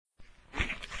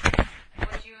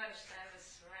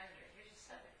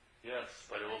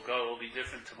be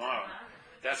different tomorrow.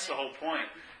 That's the whole point.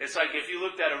 It's like if you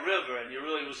looked at a river and you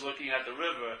really was looking at the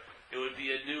river, it would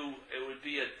be a new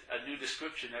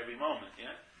description every moment,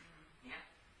 yeah? Yeah.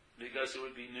 Because it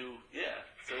would be new, yeah.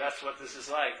 So that's what this is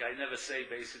like. I never say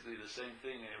basically the same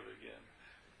thing ever again.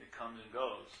 It comes and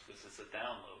goes because it's a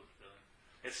download. Really.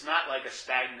 It's not like a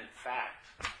stagnant fact.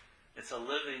 It's a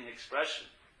living expression.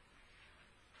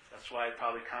 That's why I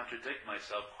probably contradict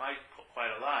myself quite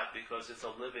a lot, because it's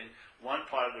a living. One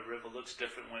part of the river looks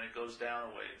different when it goes down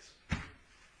a ways.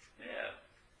 Yeah.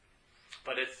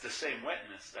 But it's the same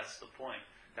wetness. That's the point.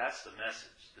 That's the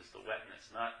message. It's the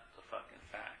wetness, not the fucking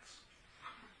facts.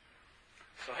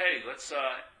 So hey, let's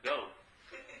go.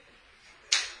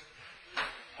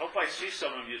 Hope I see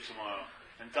some of you tomorrow.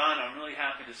 And Donna, I'm really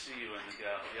happy to see you and the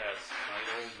gal. Yes, my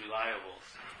old reliables.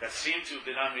 That seemed to have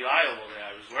been unreliable there.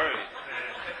 I was worried.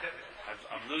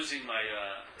 I'm losing my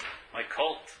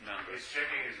cult members. He's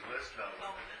checking his list now.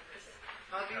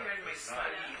 I'll be here in my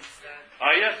snuggies. Oh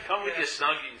yeah, come with your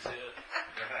snuggies. Yeah.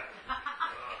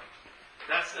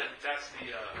 That's the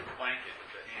blanket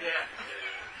with the hand.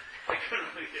 Yeah. I couldn't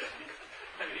really get it.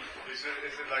 Is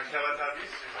it like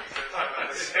Teletubbies?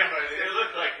 It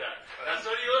looked like that. That's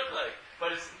what you look like.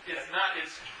 But it's not.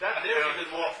 It's that. They're even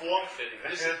more form fitting.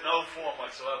 This is no form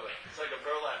whatsoever. It's like a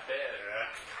burlap bag. Yeah.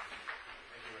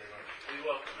 Thank you very much. You're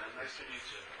welcome, man. Nice to meet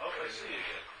you. I hope I see you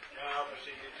again. Yeah, I hope I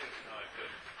see you too. No, I could.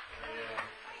 Yeah.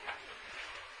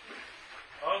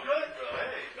 Oh, good, bro.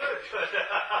 Hey, good.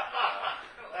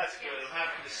 That's good. I'm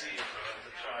happy to see you, bro. It's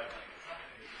a tribe.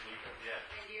 Yeah.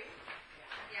 And you?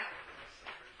 Yeah.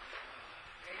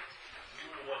 You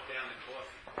want to walk down to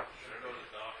coffee? Should go to the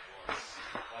dark once.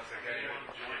 Once again, You want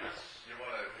to join us? you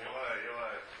want to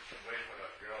wait for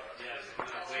that girl. Yes.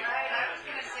 That's right. I was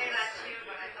going to say that too,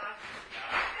 but I thought.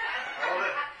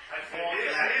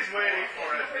 He's waiting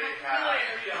for it. Good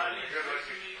honey. Good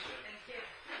looking. Thank you.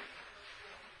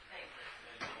 Thanks.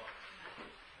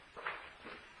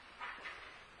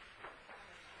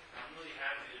 I'm really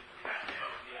happy to be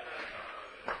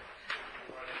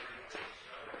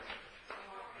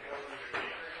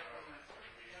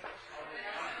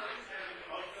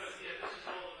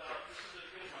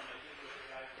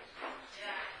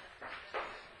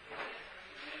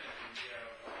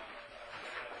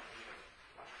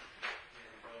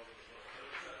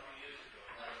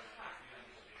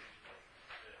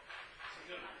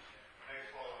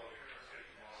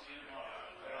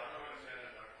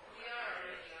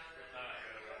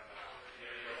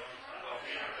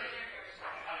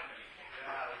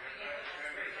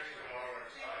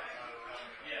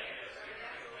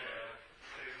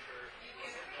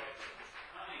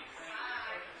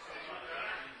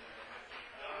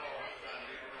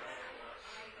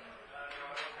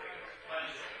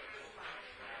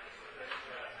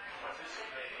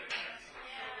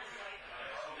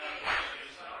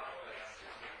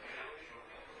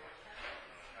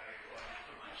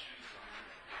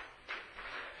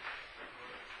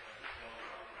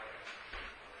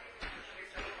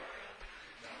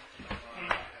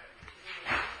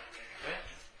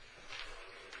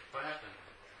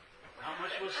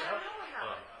What's up?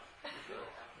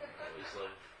 Always love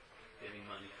getting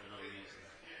money for no reason.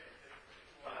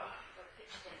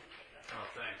 Oh,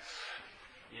 thanks.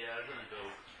 Yeah, I'm gonna go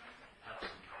have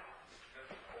some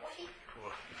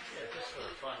coffee. Yeah, just for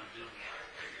the fun of doing it.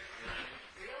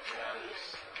 You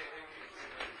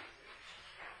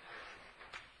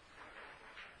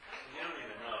don't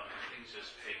even know. Things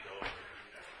just take over.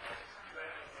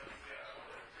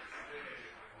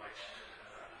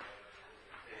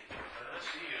 I'll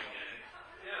see you again.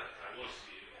 Yeah, I will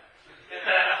see you again.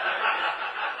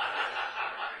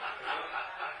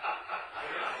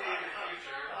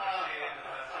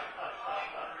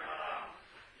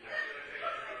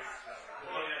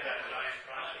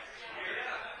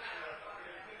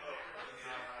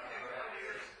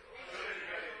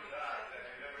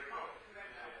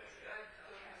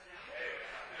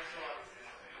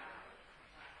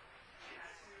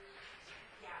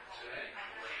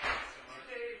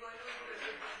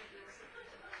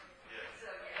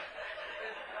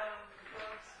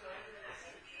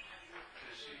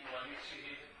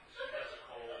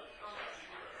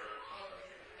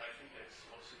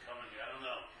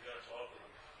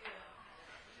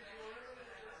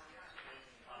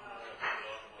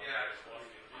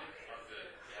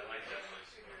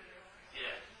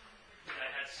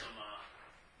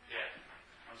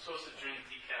 I'm supposed to drink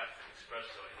decaf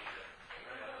espresso. I need that.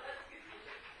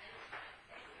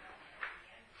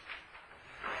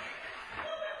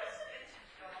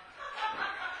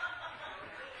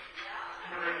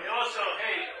 And also,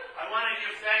 hey, I want to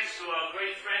give thanks to our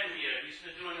great friend here. He's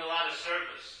been doing a lot of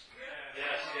service.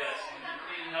 Yes, yes. You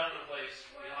cleaning up the place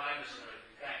behind us and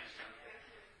everything. Thanks.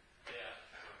 Yeah.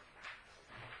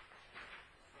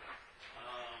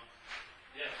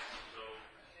 Yes. So.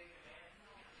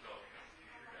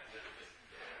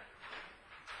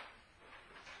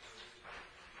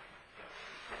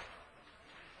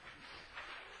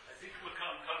 I think we're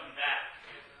coming back.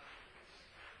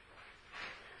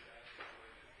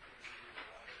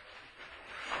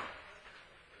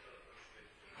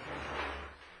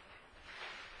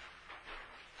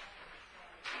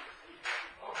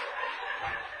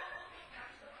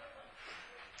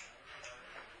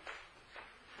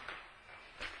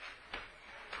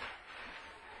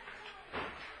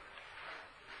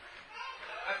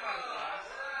 I found glass.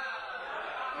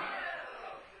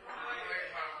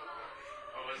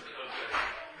 Oh, was it? Okay.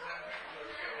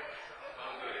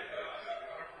 Oh, good.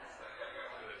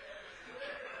 Good.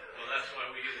 Well, that's why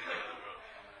we get together, bro.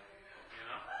 You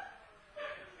know?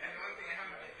 And one thing I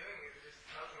haven't been doing is just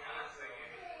helping out like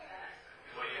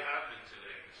Well, you have been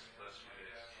today, this last few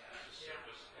days. It's a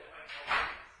service.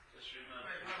 Just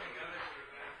remember. helping others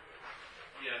with that.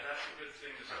 Yeah, that's a good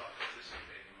thing to start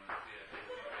participating with. Yeah,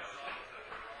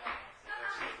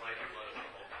 that's the lifeblood of the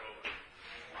whole program.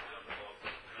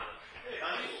 Hey,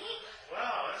 honey.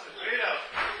 Wow, that's a great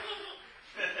outfit.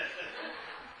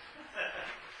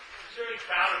 She's very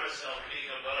proud of herself being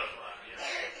a butterfly. Yeah.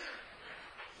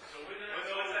 So we're gonna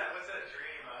go. What's that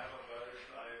dream? I'm a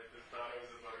butterfly. I just thought I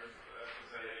was a butterfly.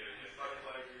 It's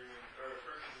butterfly dream, or a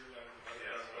person dream. I'm a butterfly.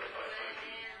 Yes, butterfly.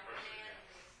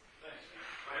 Thanks.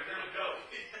 We're gonna go.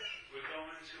 We're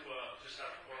going to just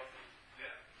have coffee.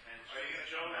 Yeah. And Are you gonna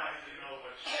Joe come wanted back? to know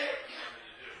what she wanted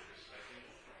to do, because I think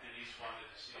Denise wanted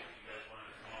to see if you guys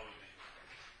wanted to come over with me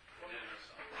for dinner or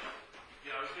something.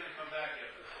 Yeah, I was gonna come back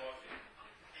after the coffee.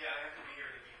 Yeah, I have to be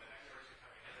here to meet the next person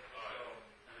coming in. All right.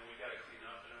 And then we gotta clean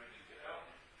up and everything. Get out.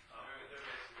 They're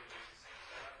basically just the same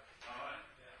stuff. All right.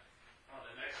 Yeah. Oh,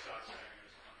 the next start singer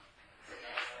is coming.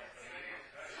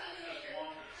 Just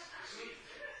warm the seat.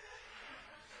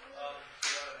 About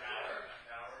an hour. An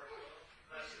hour or so.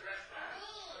 That's the rest of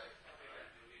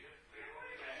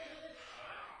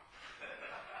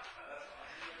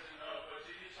No, but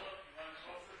did you talk? You want to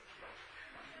talk with?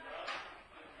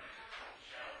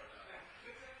 Shower now.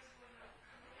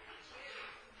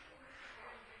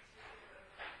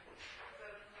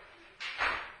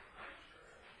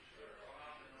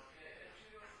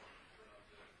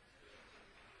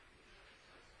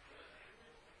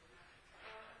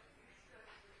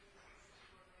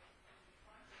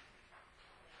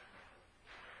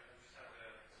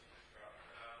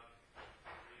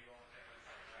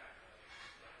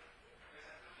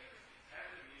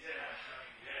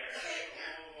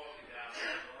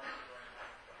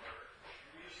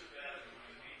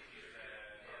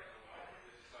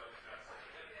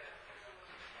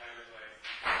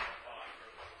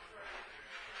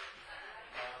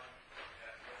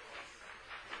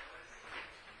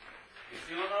 You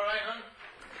feeling all right, hon?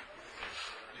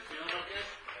 You feeling okay?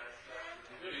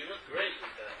 Good. You look great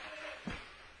with that.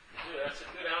 Dude, that's a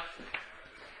good outfit.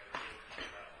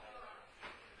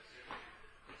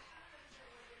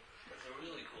 That's a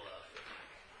really cool outfit.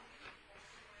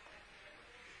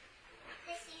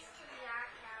 This used to be our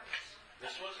couch.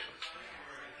 This was?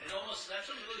 It almost,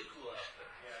 that's a really cool